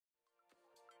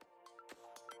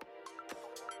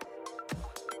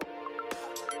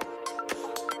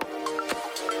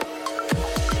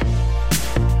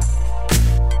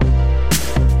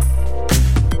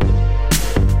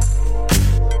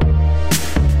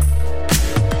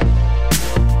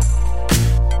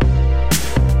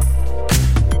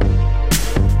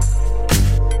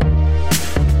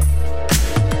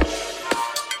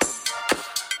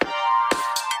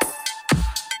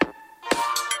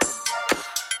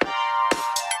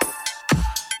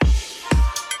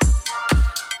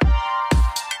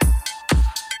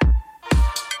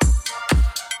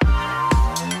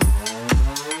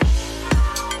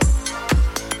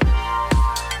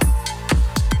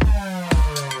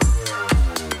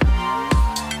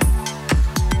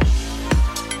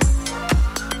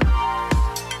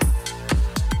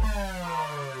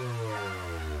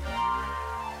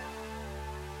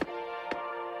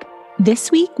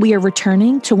This week, we are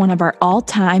returning to one of our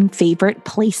all-time favorite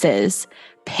places,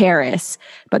 Paris.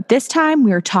 But this time,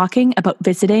 we are talking about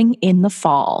visiting in the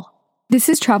fall. This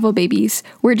is Travel Babies.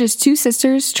 We're just two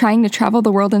sisters trying to travel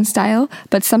the world in style,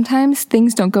 but sometimes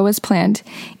things don't go as planned.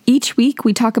 Each week,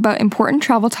 we talk about important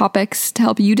travel topics to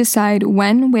help you decide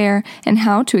when, where, and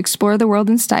how to explore the world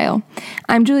in style.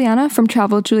 I'm Juliana from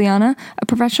Travel Juliana, a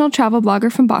professional travel blogger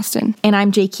from Boston. And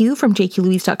I'm JQ from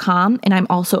jqlouise.com, and I'm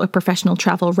also a professional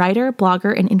travel writer,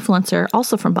 blogger, and influencer,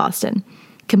 also from Boston.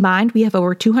 Combined, we have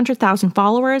over 200,000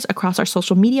 followers across our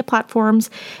social media platforms,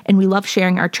 and we love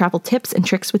sharing our travel tips and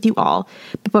tricks with you all.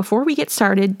 But before we get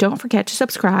started, don't forget to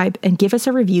subscribe and give us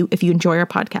a review if you enjoy our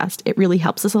podcast. It really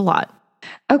helps us a lot.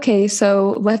 Okay,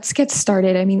 so let's get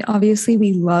started. I mean, obviously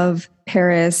we love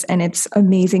Paris and it's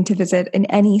amazing to visit in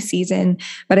any season,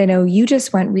 but I know you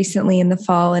just went recently in the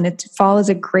fall, and fall is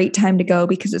a great time to go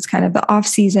because it's kind of the off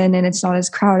season and it's not as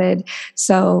crowded.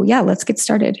 So yeah, let's get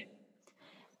started.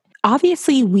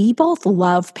 Obviously, we both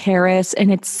love Paris,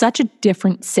 and it's such a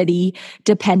different city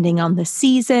depending on the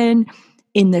season.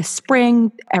 In the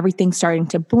spring, everything's starting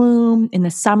to bloom. In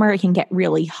the summer, it can get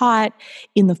really hot.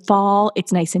 In the fall,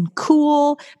 it's nice and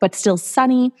cool, but still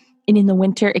sunny. And in the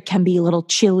winter, it can be a little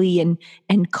chilly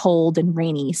and cold and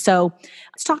rainy. So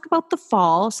let's talk about the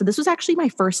fall. So this was actually my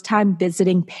first time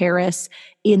visiting Paris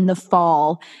in the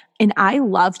fall, and I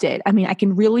loved it. I mean, I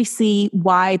can really see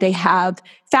why they have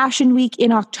Fashion Week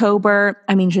in October.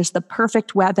 I mean, just the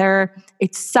perfect weather.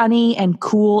 It's sunny and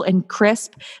cool and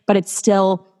crisp, but it's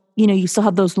still, you still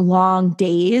have those long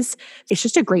days. It's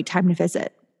just a great time to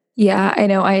visit. Yeah, I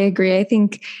know. I agree. I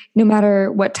think no matter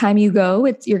what time you go,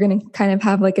 you're going to kind of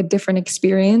have like a different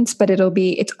experience, but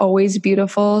it's always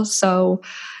beautiful. So,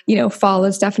 fall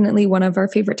is definitely one of our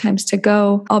favorite times to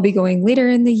go. I'll be going later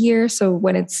in the year. So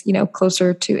when it's,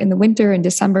 closer to in the winter in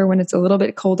December, when it's a little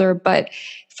bit colder, but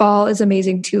fall is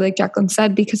amazing too, like Jacqueline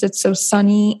said, because it's so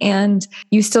sunny and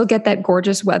you still get that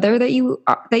gorgeous weather that you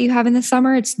have in the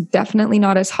summer. It's definitely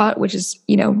not as hot, which is,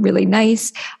 really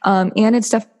nice. And it's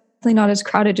definitely not as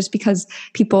crowded just because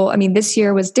this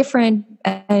year was different.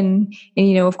 And,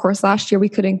 of course, last year we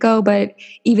couldn't go, but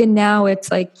even now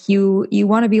it's like you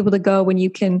want to be able to go when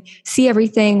you can see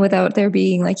everything without there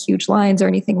being like huge lines or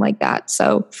anything like that.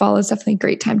 So fall is definitely a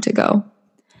great time to go.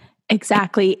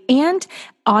 Exactly. And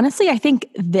honestly, I think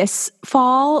this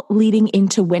fall leading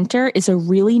into winter is a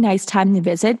really nice time to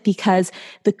visit because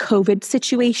the COVID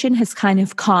situation has kind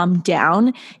of calmed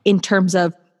down in terms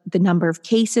of the number of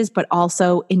cases, but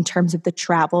also in terms of the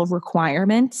travel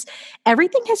requirements.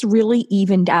 Everything has really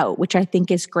evened out, which I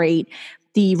think is great.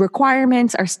 The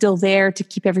requirements are still there to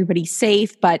keep everybody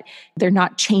safe, but they're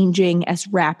not changing as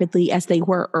rapidly as they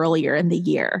were earlier in the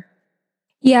year.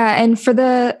 Yeah. And for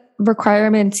the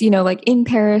requirements, like in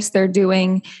Paris, they're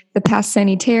doing the Pass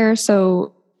Sanitaire.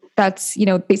 So that's,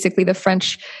 basically the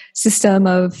French system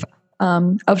of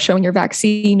showing your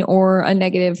vaccine or a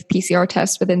negative PCR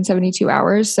test within 72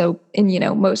 hours. So in,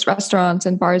 most restaurants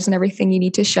and bars and everything, you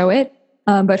need to show it.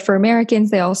 But for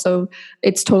Americans,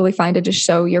 it's totally fine to just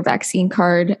show your vaccine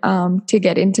card to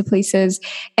get into places.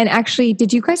 And actually,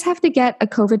 did you guys have to get a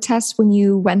COVID test when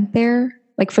you went there,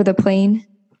 like for the plane?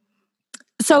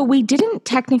 So we didn't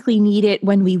technically need it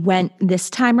when we went this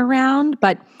time around,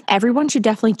 but everyone should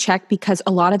definitely check because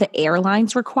a lot of the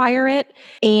airlines require it.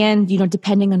 And,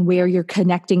 depending on where you're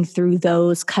connecting through,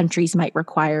 those countries might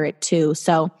require it too.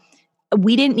 So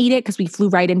we didn't need it because we flew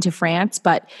right into France.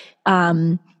 But,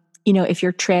 if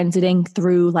you're transiting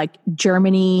through like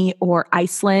Germany or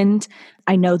Iceland,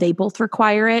 I know they both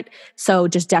require it. So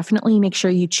just definitely make sure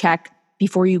you check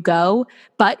before you go.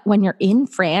 But when you're in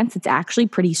France, it's actually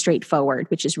pretty straightforward,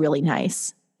 which is really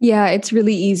nice. Yeah, it's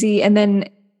really easy. And then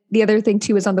the other thing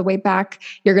too is on the way back,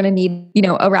 you're going to need,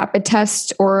 a rapid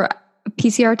test or a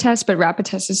PCR test, but rapid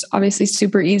test is obviously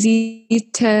super easy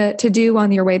to do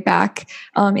on your way back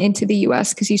into the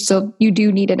US because you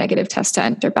do need a negative test to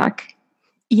enter back.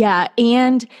 Yeah.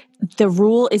 And the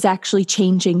rule is actually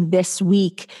changing this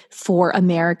week for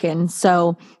Americans.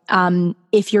 So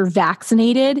if you're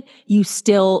vaccinated,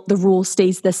 the rule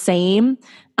stays the same.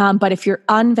 But if you're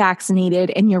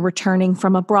unvaccinated and you're returning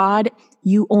from abroad,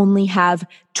 you only have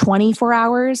 24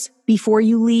 hours before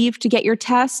you leave to get your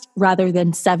test rather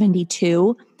than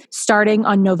 72. Starting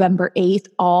on November 8th,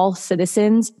 all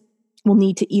citizens will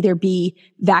need to either be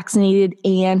vaccinated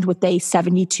and with a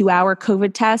 72-hour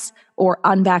COVID test or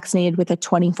unvaccinated with a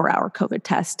 24-hour COVID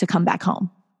test to come back home.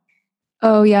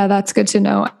 Oh, yeah, that's good to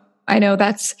know. I know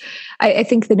I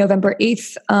think the November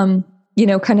 8th,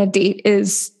 kind of date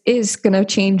is going to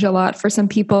change a lot for some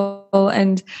people.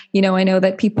 And, I know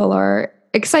that people are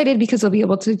excited because they'll be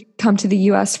able to come to the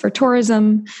US for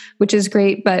tourism, which is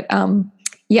great. But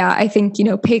yeah, I think,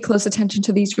 pay close attention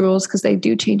to these rules because they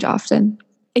do change often.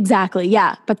 Exactly.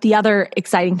 Yeah. But the other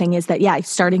exciting thing is that, yeah,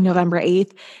 starting November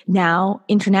 8th, now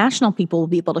international people will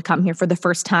be able to come here for the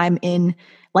first time in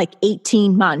like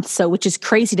 18 months. So, which is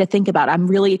crazy to think about. I'm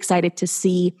really excited to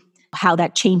see how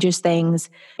that changes things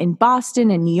in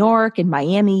Boston and New York and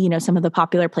Miami, some of the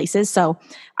popular places. So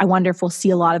I wonder if we'll see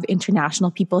a lot of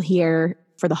international people here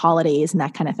for the holidays and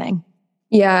that kind of thing.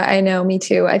 Yeah, I know. Me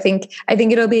too. I think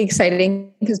it'll be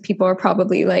exciting because people are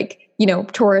probably like,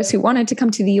 tourists who wanted to come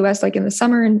to the US like in the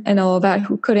summer and all of that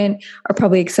who couldn't are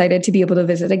probably excited to be able to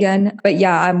visit again. But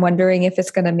yeah, I'm wondering if it's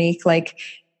going to make like,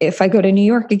 if I go to New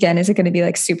York again, is it going to be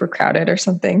like super crowded or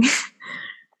something?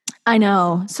 I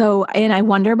know. So, and I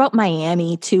wonder about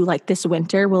Miami too, like this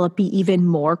winter, will it be even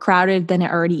more crowded than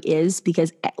it already is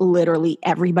because literally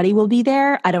everybody will be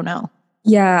there? I don't know.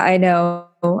 Yeah, I know.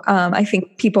 I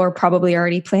think people are probably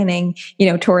already planning,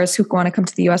 tourists who want to come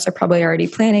to the US are probably already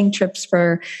planning trips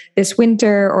for this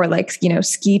winter or like,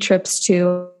 ski trips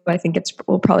too. I think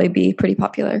will probably be pretty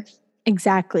popular.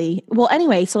 Exactly. Well,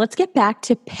 anyway, so let's get back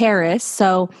to Paris.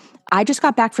 So I just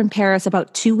got back from Paris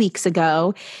about 2 weeks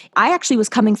ago. I actually was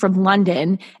coming from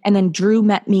London, and then Drew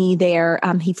met me there.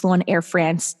 He flew on Air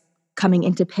France coming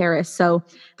into Paris. So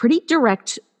pretty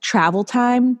direct travel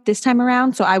time this time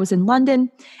around. So I was in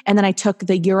London, and then I took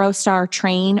the Eurostar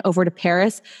train over to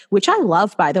Paris, which I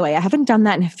love, by the way. I haven't done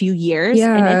that in a few years,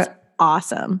 and it's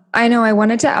awesome. I know. I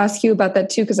wanted to ask you about that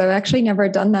too, because I've actually never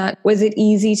done that. Was it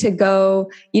easy to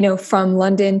go, from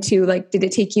London to like, did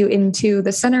it take you into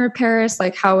the center of Paris?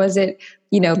 Like, how was it,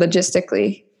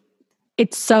 logistically?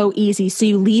 It's so easy. So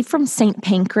you leave from St.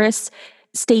 Pancras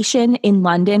station in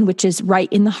London, which is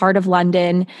right in the heart of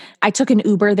London. I took an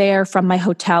Uber there from my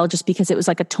hotel just because it was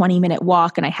like a 20-minute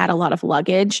walk and I had a lot of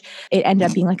luggage. It ended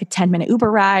up being like a 10-minute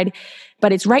Uber ride,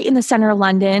 but it's right in the center of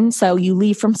London. So you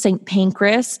leave from St.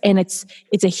 Pancras and it's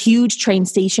a huge train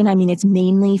station. I mean, it's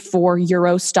mainly for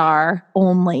Eurostar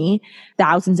only.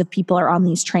 Thousands of people are on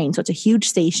these trains. So it's a huge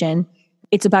station.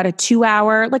 It's about a 2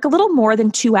 hour, like a little more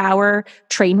than 2 hour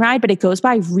train ride, but it goes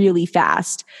by really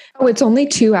fast. Oh, it's only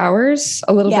 2 hours,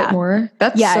 a little bit more.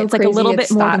 That's so it's crazy. Like a little bit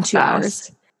more than 2 hours.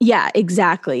 Fast. Yeah,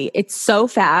 exactly. It's so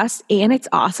fast and it's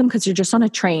awesome because you're just on a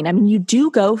train. I mean, you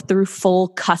do go through full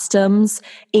customs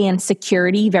and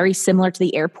security, very similar to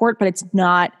the airport, but it's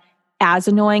not as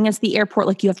annoying as the airport.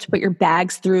 Like you have to put your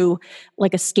bags through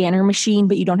like a scanner machine,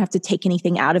 but you don't have to take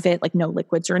anything out of it, like no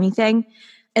liquids or anything.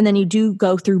 And then you do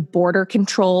go through border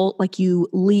control, like you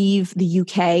leave the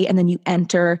UK and then you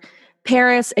enter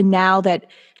Paris. And now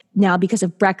because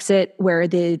of Brexit, where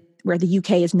the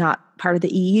UK is not part of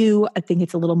the EU, I think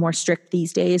it's a little more strict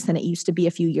these days than it used to be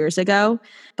a few years ago.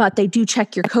 But they do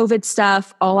check your COVID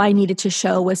stuff. All I needed to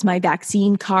show was my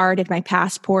vaccine card and my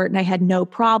passport, and I had no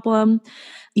problem.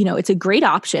 It's a great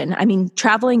option. I mean,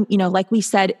 traveling, like we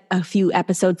said a few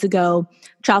episodes ago,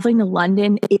 traveling to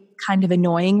London is kind of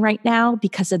annoying right now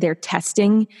because of their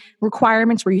testing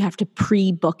requirements where you have to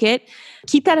pre-book it.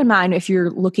 Keep that in mind if you're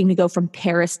looking to go from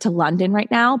Paris to London right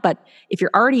now. But if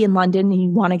you're already in London and you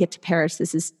want to get to Paris,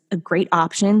 this is a great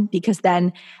option because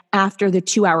then after the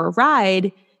 2 hour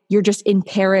ride, you're just in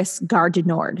Paris, Gare du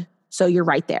Nord. So you're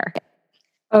right there.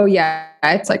 Oh yeah,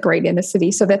 it's like right in the city.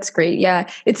 So that's great. Yeah,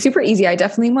 it's super easy. I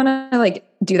definitely want to like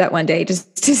do that one day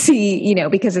just to see,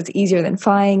 because it's easier than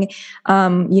flying.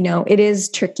 It is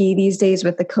tricky these days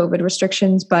with the COVID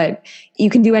restrictions, but you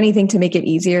can do anything to make it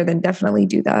easier, then definitely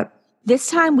do that.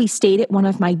 This time we stayed at one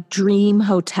of my dream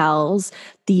hotels,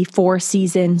 the Four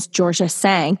Seasons Georgia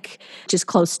Cinq, which is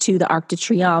close to the Arc de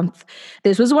Triomphe.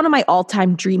 This was one of my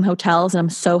all-time dream hotels, and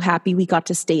I'm so happy we got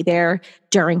to stay there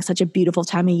during such a beautiful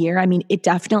time of year. I mean, it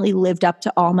definitely lived up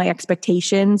to all my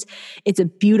expectations. It's a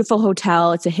beautiful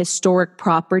hotel. It's a historic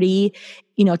property.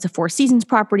 It's a Four Seasons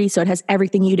property, so it has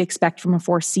everything you'd expect from a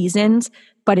Four Seasons,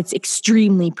 but it's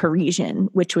extremely Parisian,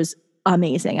 which was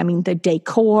amazing. I mean, the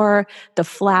decor, the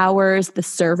flowers, the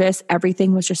service,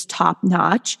 everything was just top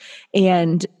notch.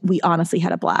 And we honestly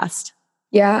had a blast.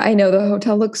 Yeah, I know the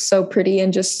hotel looks so pretty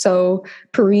and just so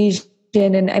Parisian.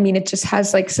 And I mean, it just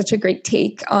has like such a great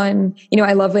take on,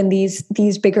 I love when these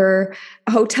bigger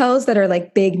hotels that are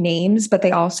like big names, but they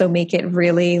also make it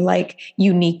really like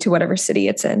unique to whatever city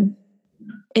it's in.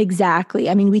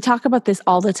 Exactly. I mean, we talk about this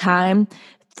all the time.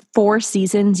 Four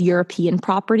Seasons European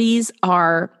properties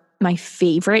are my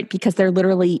favorite because they're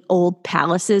literally old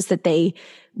palaces that they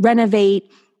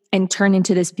renovate and turn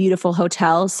into this beautiful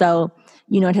hotel. So,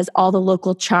 it has all the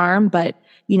local charm, but,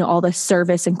 all the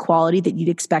service and quality that you'd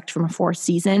expect from a Four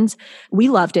Seasons. We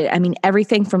loved it. I mean,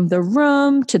 everything from the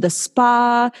room to the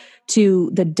spa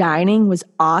to the dining was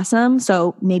awesome.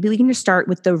 So maybe we can just start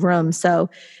with the room. So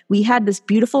we had this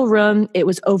beautiful room. It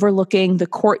was overlooking the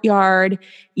courtyard,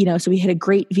 so we had a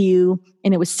great view,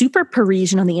 and it was super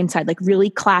Parisian on the inside, like really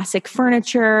classic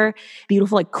furniture,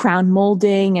 beautiful like crown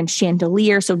molding and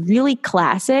chandelier. So really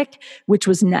classic, which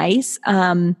was nice.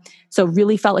 So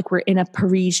really felt like we're in a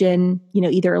Parisian,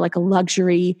 either like a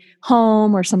luxury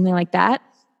home or something like that.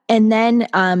 And then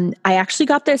I actually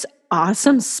got this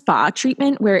awesome spa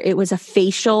treatment where it was a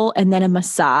facial and then a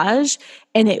massage,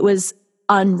 and it was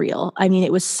unreal. I mean,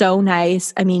 it was so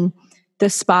nice. I mean, the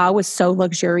spa was so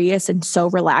luxurious and so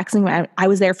relaxing. I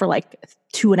was there for like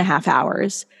 2.5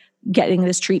 hours getting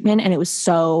this treatment, and it was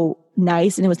so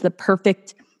nice. And it was the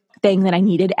perfect thing that I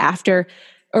needed after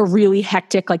a really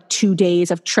hectic, like 2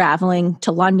 days of traveling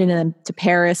to London and to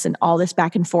Paris and all this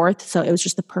back and forth. So it was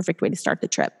just the perfect way to start the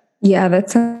trip. Yeah, that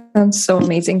sounds so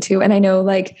amazing too. And I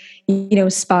know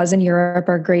spas in Europe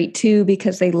are great too,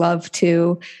 because they love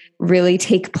to really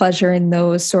take pleasure in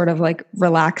those sort of like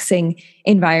relaxing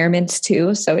environments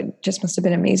too. So it just must have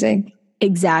been amazing.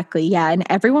 Exactly. Yeah. And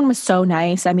everyone was so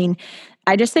nice. I mean,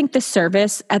 I just think the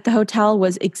service at the hotel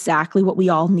was exactly what we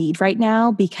all need right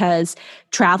now, because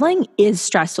traveling is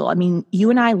stressful. I mean,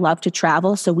 you and I love to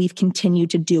travel, so we've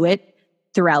continued to do it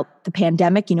throughout the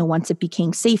pandemic, once it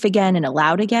became safe again and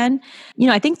allowed again.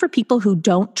 I think for people who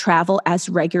don't travel as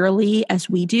regularly as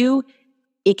we do,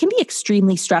 it can be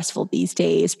extremely stressful these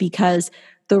days because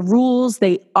the rules,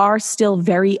 they are still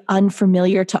very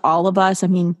unfamiliar to all of us. I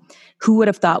mean, who would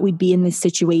have thought we'd be in this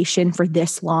situation for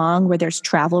this long where there's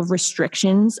travel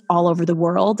restrictions all over the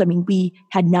world? I mean, we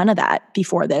had none of that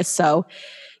before this. So,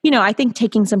 I think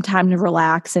taking some time to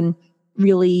relax and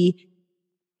really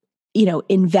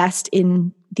invest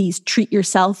in these treat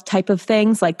yourself type of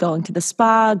things, like going to the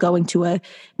spa, going to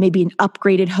maybe an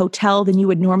upgraded hotel than you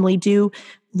would normally do,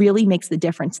 really makes the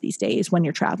difference these days when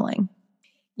you're traveling.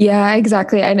 Yeah,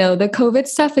 exactly. I know the COVID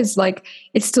stuff is like,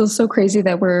 it's still so crazy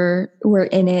that we're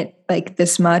in it like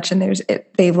this much, and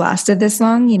they've lasted this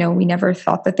long. We never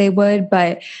thought that they would,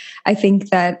 but I think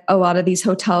that a lot of these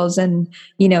hotels and,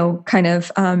 kind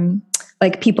of,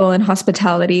 like people in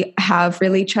hospitality have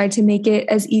really tried to make it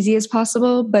as easy as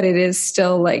possible, but it is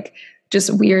still like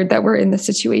just weird that we're in this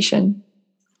situation.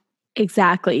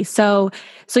 Exactly. So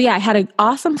yeah, I had an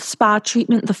awesome spa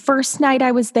treatment the first night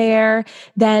I was there.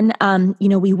 Then,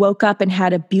 we woke up and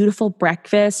had a beautiful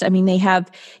breakfast. I mean, they have,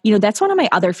 that's one of my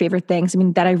other favorite things. I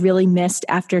mean, that I really missed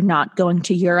after not going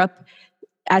to Europe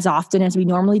as often as we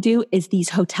normally do is these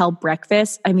hotel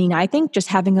breakfasts. I mean, I think just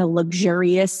having a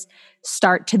luxurious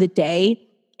start to the day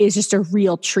is just a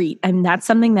real treat. And that's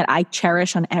something that I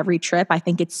cherish on every trip. I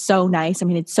think it's so nice. I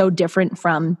mean, it's so different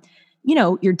from,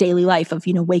 your daily life of,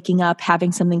 waking up,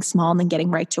 having something small and then getting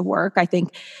right to work. I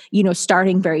think,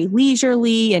 starting very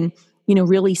leisurely and,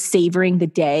 really savoring the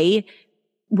day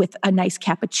with a nice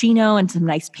cappuccino and some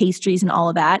nice pastries and all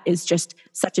of that is just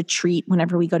such a treat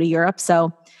whenever we go to Europe.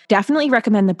 So definitely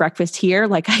recommend the breakfast here,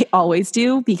 like I always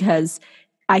do, because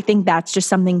I think that's just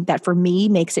something that for me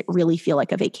makes it really feel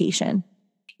like a vacation.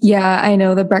 Yeah, I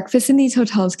know the breakfast in these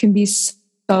hotels can be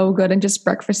so good, and just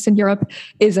breakfast in Europe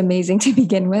is amazing to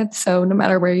begin with. So no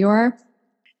matter where you are,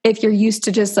 if you're used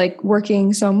to just like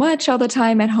working so much all the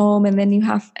time at home, and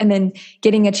then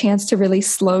getting a chance to really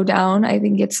slow down, I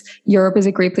think Europe is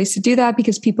a great place to do that,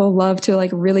 because people love to like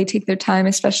really take their time,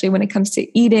 especially when it comes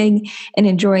to eating and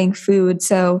enjoying food.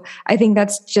 So I think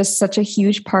that's just such a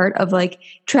huge part of like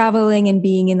traveling and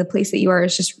being in the place that you are,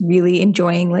 is just really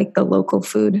enjoying like the local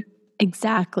food.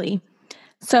 Exactly.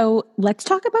 So let's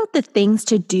talk about the things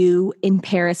to do in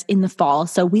Paris in the fall.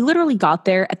 So we literally got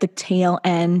there at the tail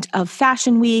end of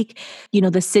Fashion Week.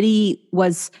 The city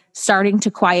was starting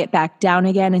to quiet back down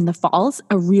again, and the fall's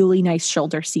a really nice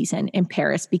shoulder season in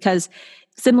Paris because,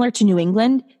 similar to New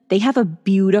England, they have a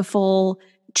beautiful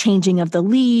changing of the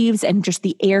leaves, and just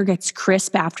the air gets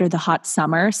crisp after the hot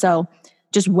summer. So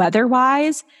just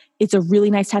weather-wise, it's a really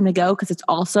nice time to go because it's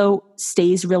also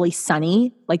stays really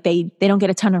sunny. Like they don't get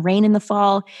a ton of rain in the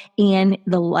fall, and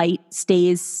the light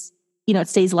stays, it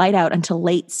stays light out until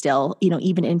late still,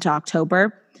 even into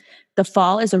October. The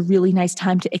fall is a really nice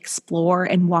time to explore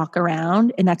and walk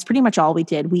around. And that's pretty much all we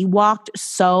did. We walked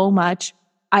so much.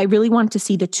 I really wanted to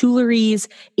see the Tuileries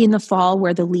in the fall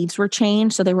where the leaves were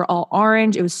changed. So they were all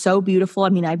orange. It was so beautiful. I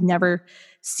mean, I've never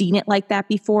seen it like that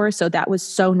before. So that was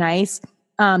so nice.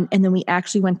 And then we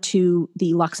actually went to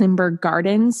the Luxembourg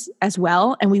Gardens as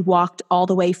well. And we walked all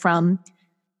the way from,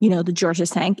 the Georges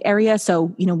Cinq area.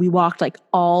 So, we walked like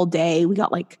all day. We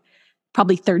got like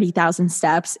probably 30,000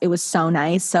 steps. It was so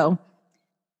nice. So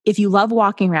if you love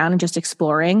walking around and just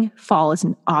exploring, fall is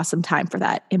an awesome time for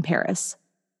that in Paris.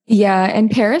 Yeah, and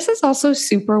Paris is also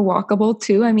super walkable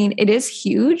too. I mean, it is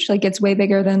huge, like it's way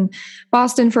bigger than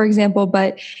Boston, for example,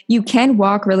 but you can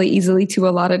walk really easily to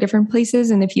a lot of different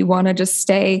places. And if you want to just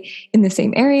stay in the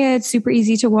same area, it's super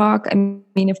easy to walk. I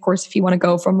mean, of course, if you want to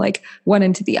go from like one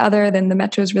end to the other, then the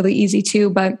metro is really easy too.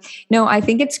 But no, I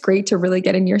think it's great to really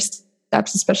get in your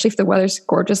steps, especially if the weather's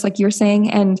gorgeous, like you're saying.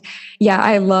 And yeah,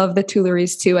 I love the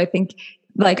Tuileries too. I think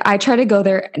like I try to go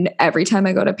there every time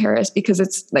I go to Paris because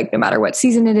it's like no matter what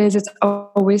season it is, it's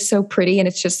always so pretty and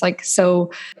it's just like so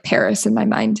Paris in my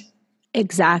mind.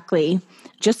 Exactly.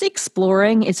 Just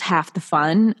exploring is half the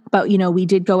fun. But, we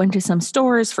did go into some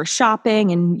stores for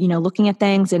shopping and, looking at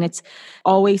things. And it's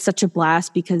always such a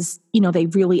blast because, they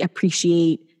really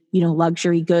appreciate,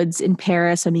 luxury goods in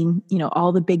Paris. I mean,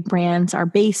 all the big brands are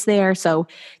based there. So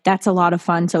that's a lot of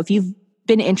fun. So if you've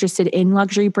been interested in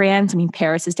luxury brands, I mean,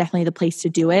 Paris is definitely the place to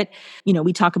do it.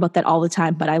 We talk about that all the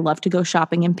time, but I love to go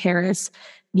shopping in Paris.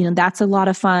 That's a lot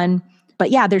of fun.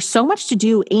 But yeah, there's so much to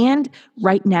do. And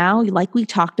right now, like we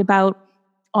talked about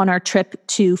on our trip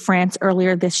to France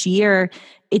earlier this year,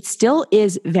 it still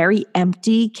is very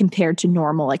empty compared to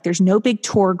normal. Like there's no big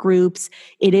tour groups.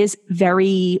 It is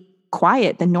very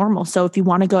quiet than normal. So if you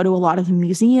want to go to a lot of the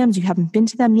museums, you haven't been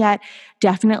to them yet,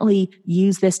 definitely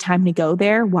use this time to go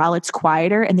there while it's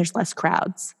quieter and there's less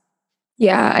crowds.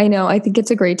 Yeah, I know. I think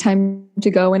it's a great time to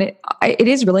go, and it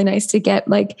is really nice to get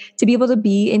like to be able to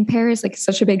be in Paris, like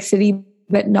such a big city,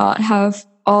 but not have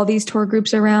all these tour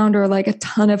groups around or like a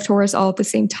ton of tourists all at the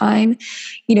same time.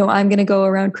 I'm going to go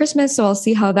around Christmas, so I'll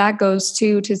see how that goes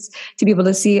too. To be able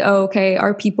to see, oh, okay,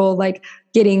 are people like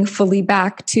getting fully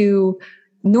back to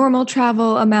normal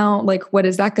travel amount? Like, what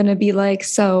is that going to be like?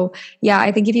 So, yeah,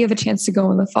 I think if you have a chance to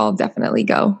go in the fall, definitely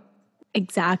go.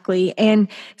 Exactly. And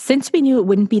since we knew it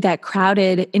wouldn't be that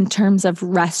crowded in terms of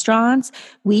restaurants,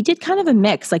 we did kind of a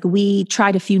mix. Like we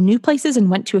tried a few new places and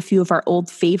went to a few of our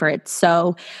old favorites.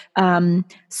 So,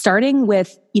 starting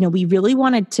with, we really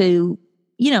wanted to,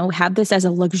 have this as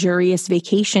a luxurious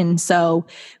vacation. So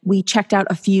we checked out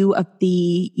a few of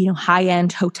the,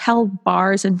 high-end hotel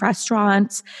bars and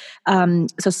restaurants.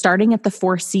 So starting at the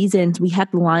Four Seasons, we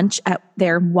had lunch at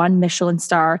their one Michelin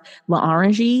star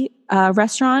L'Orangerie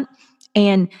restaurant.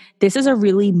 And this is a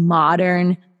really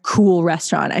modern, cool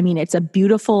restaurant. I mean, it's a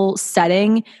beautiful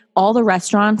setting. All the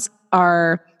restaurants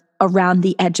are around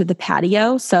the edge of the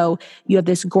patio. So you have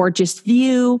this gorgeous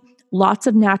view, lots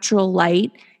of natural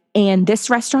light. And this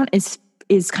restaurant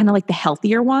is kind of like the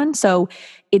healthier one. So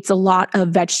it's a lot of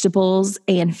vegetables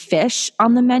and fish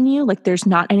on the menu. Like there's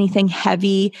not anything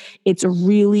heavy. It's a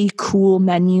really cool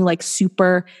menu, like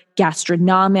super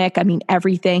gastronomic. I mean,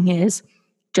 everything is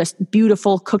just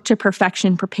beautiful, cooked to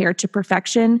perfection, prepared to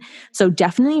perfection. So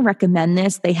definitely recommend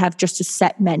this. They have just a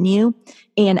set menu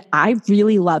and I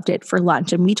really loved it for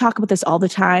lunch. And we talk about this all the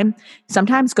time.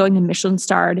 Sometimes going to Michelin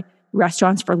starred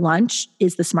restaurants for lunch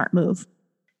is the smart move.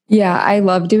 Yeah, I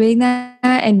love doing that.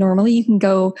 And normally you can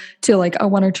go to like a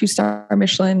 1 or 2 star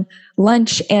Michelin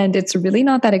lunch and it's really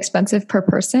not that expensive per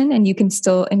person. And you can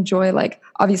still enjoy like,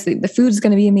 obviously the food's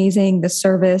going to be amazing. The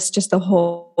service, just the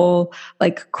whole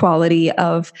like quality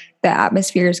of the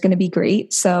atmosphere is going to be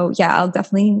great. So yeah, I'll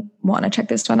definitely want to check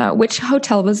this one out. Which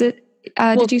hotel was it?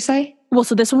 Did you say? Well,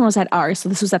 so this one was at ours. So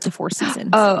this was at the Four Seasons.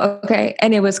 Oh, okay.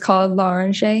 And it was called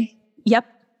L'Orange. Yep.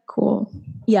 Cool.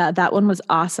 Yeah, that one was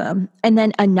awesome. And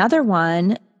then another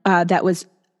one that was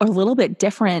a little bit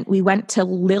different, we went to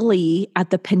Lily at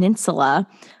the Peninsula,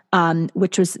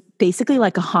 which was basically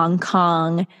like a Hong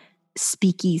Kong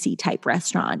speakeasy type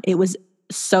restaurant. It was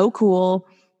so cool.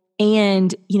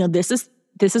 And, this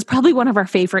is probably one of our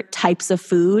favorite types of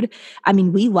food. I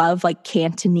mean, we love like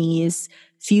Cantonese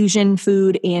fusion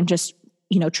food and just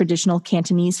traditional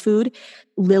Cantonese food.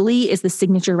 Lily is the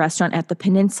signature restaurant at the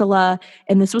Peninsula,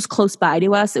 and this was close by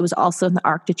to us. It was also in the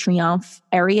Arc de Triomphe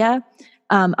area.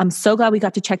 I'm so glad we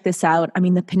got to check this out. I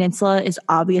mean, the Peninsula is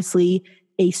obviously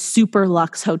a super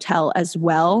luxe hotel as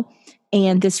well.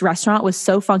 And this restaurant was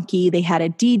so funky. They had a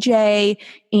DJ,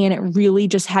 and it really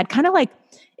just had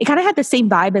it kind of had the same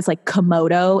vibe as like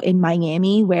Komodo in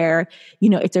Miami, where,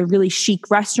 it's a really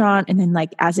chic restaurant. And then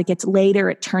like as it gets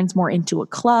later, it turns more into a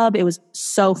club. It was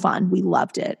so fun. We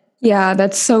loved it. Yeah,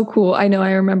 that's so cool. I know.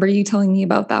 I remember you telling me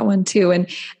about that one too. And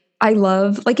I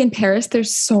love, like in Paris,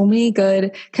 there's so many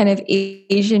good kind of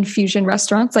Asian fusion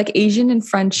restaurants. Like Asian and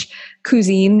French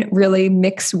cuisine really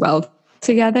mix well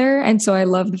together. And so I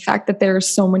love the fact that there are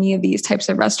so many of these types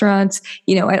of restaurants,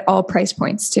 at all price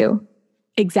points too.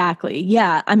 Exactly.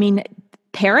 Yeah. I mean,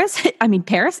 Paris, I mean,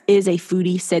 Paris is a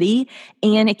foodie city,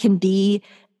 and it can be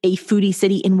a foodie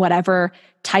city in whatever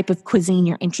type of cuisine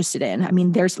you're interested in. I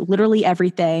mean, there's literally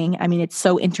everything. I mean, it's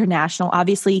so international.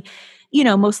 Obviously,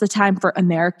 most of the time for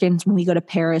Americans, when we go to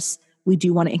Paris, we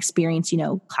do want to experience,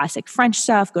 classic French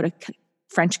stuff, go to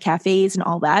French cafes and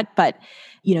all that. But,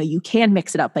 you can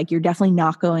mix it up. Like, you're definitely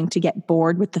not going to get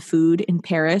bored with the food in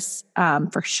Paris,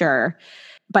 for sure.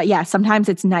 But yeah, sometimes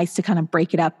it's nice to kind of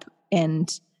break it up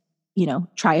and,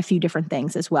 try a few different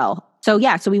things as well. So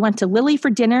yeah, so we went to Lily for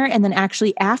dinner. And then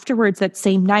actually afterwards that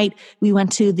same night, we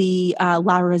went to the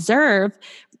La Reserve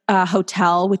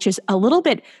hotel, which is a little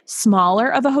bit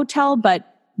smaller of a hotel,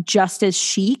 but just as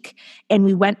chic. And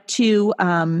we went to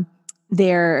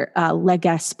their Le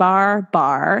Gaspard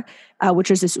bar, which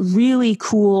was this really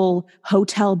cool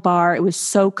hotel bar. It was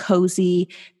so cozy.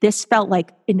 This felt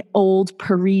like an old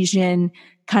Parisian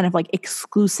kind of like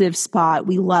exclusive spot.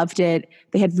 We loved it.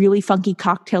 They had really funky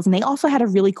cocktails, and they also had a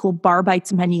really cool bar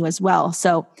bites menu as well.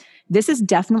 So this is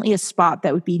definitely a spot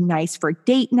that would be nice for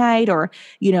date night, or,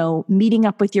 meeting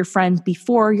up with your friends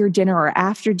before your dinner or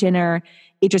after dinner.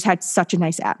 It just had such a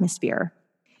nice atmosphere.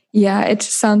 Yeah, it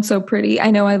just sounds so pretty.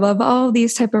 I know I love all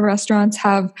these type of restaurants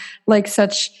have like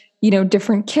such,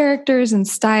 different characters and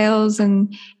styles,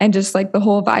 and just like the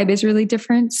whole vibe is really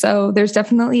different. So there's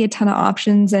definitely a ton of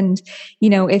options. And,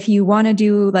 if you want to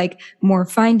do like more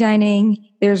fine dining,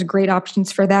 there's great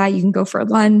options for that. You can go for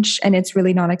lunch and it's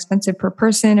really not expensive per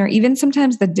person, or even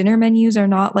sometimes the dinner menus are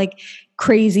not like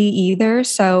crazy either.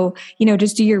 So,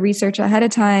 just do your research ahead of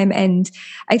time. And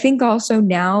I think also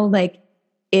now, like,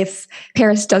 if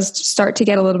Paris does start to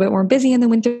get a little bit more busy in the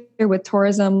winter with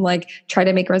tourism, like, try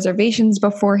to make reservations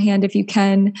beforehand if you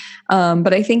can.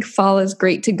 But I think fall is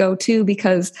great to go to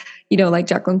because, like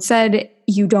Jacqueline said,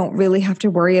 you don't really have to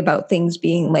worry about things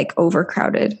being like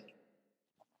overcrowded.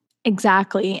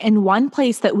 Exactly. And one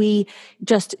place that we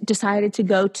just decided to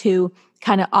go to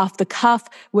kind of off the cuff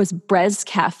was Brez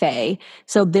Cafe.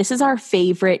 So this is our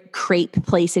favorite crepe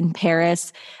place in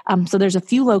Paris. So there's a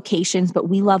few locations, but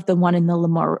we love the one in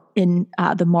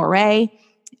the Marais,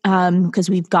 because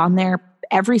we've gone there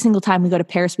every single time we go to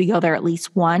Paris. We go there at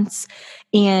least once.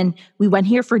 And we went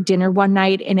here for dinner one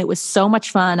night, and it was so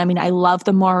much fun. I mean, I love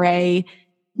the Marais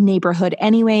neighborhood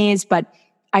anyways, but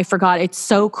I forgot. It's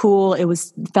so cool.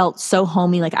 Felt so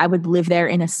homey. Like, I would live there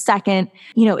in a second.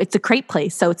 It's a crepe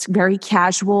place, so it's very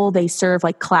casual. They serve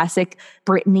like classic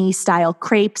Brittany style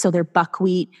crepe. So they're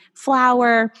buckwheat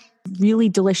flour, really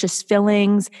delicious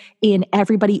fillings, and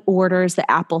everybody orders the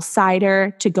apple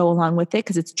cider to go along with it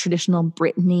because it's traditional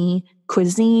Brittany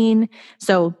cuisine.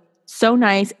 So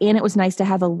nice. And it was nice to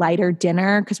have a lighter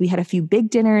dinner because we had a few big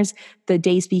dinners the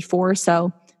days before.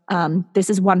 So this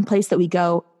is one place that we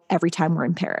go every time we're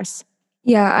in Paris.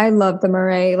 Yeah, I love the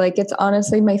Marais. Like, it's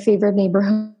honestly my favorite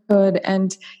neighborhood.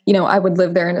 And, I would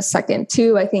live there in a second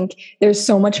too. I think there's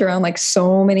so much around, like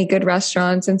so many good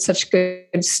restaurants and such good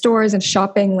stores and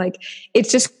shopping. Like,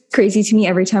 it's just crazy to me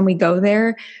every time we go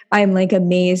there. I'm like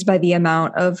amazed by the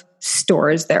amount of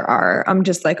stores there are. I'm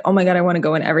just like, oh my God, I want to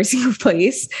go in every single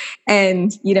place.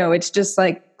 And, it's just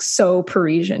like so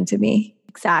Parisian to me.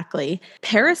 Exactly.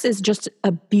 Paris is just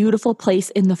a beautiful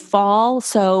place in the fall.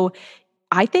 So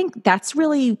I think that's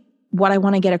really what I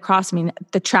want to get across. I mean,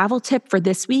 the travel tip for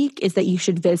this week is that you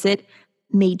should visit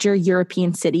major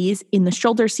European cities in the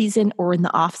shoulder season or in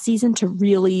the off season to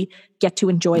really get to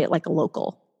enjoy it like a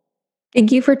local.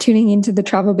 Thank you for tuning into the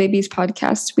Travel Babies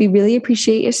podcast. We really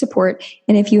appreciate your support.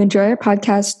 And if you enjoy our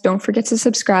podcast, don't forget to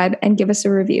subscribe and give us a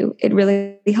review. It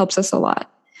really helps us a lot.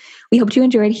 We hope you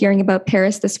enjoyed hearing about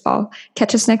Paris this fall.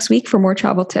 Catch us next week for more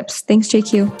travel tips. Thanks,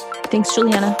 JQ. Thanks,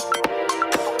 Juliana.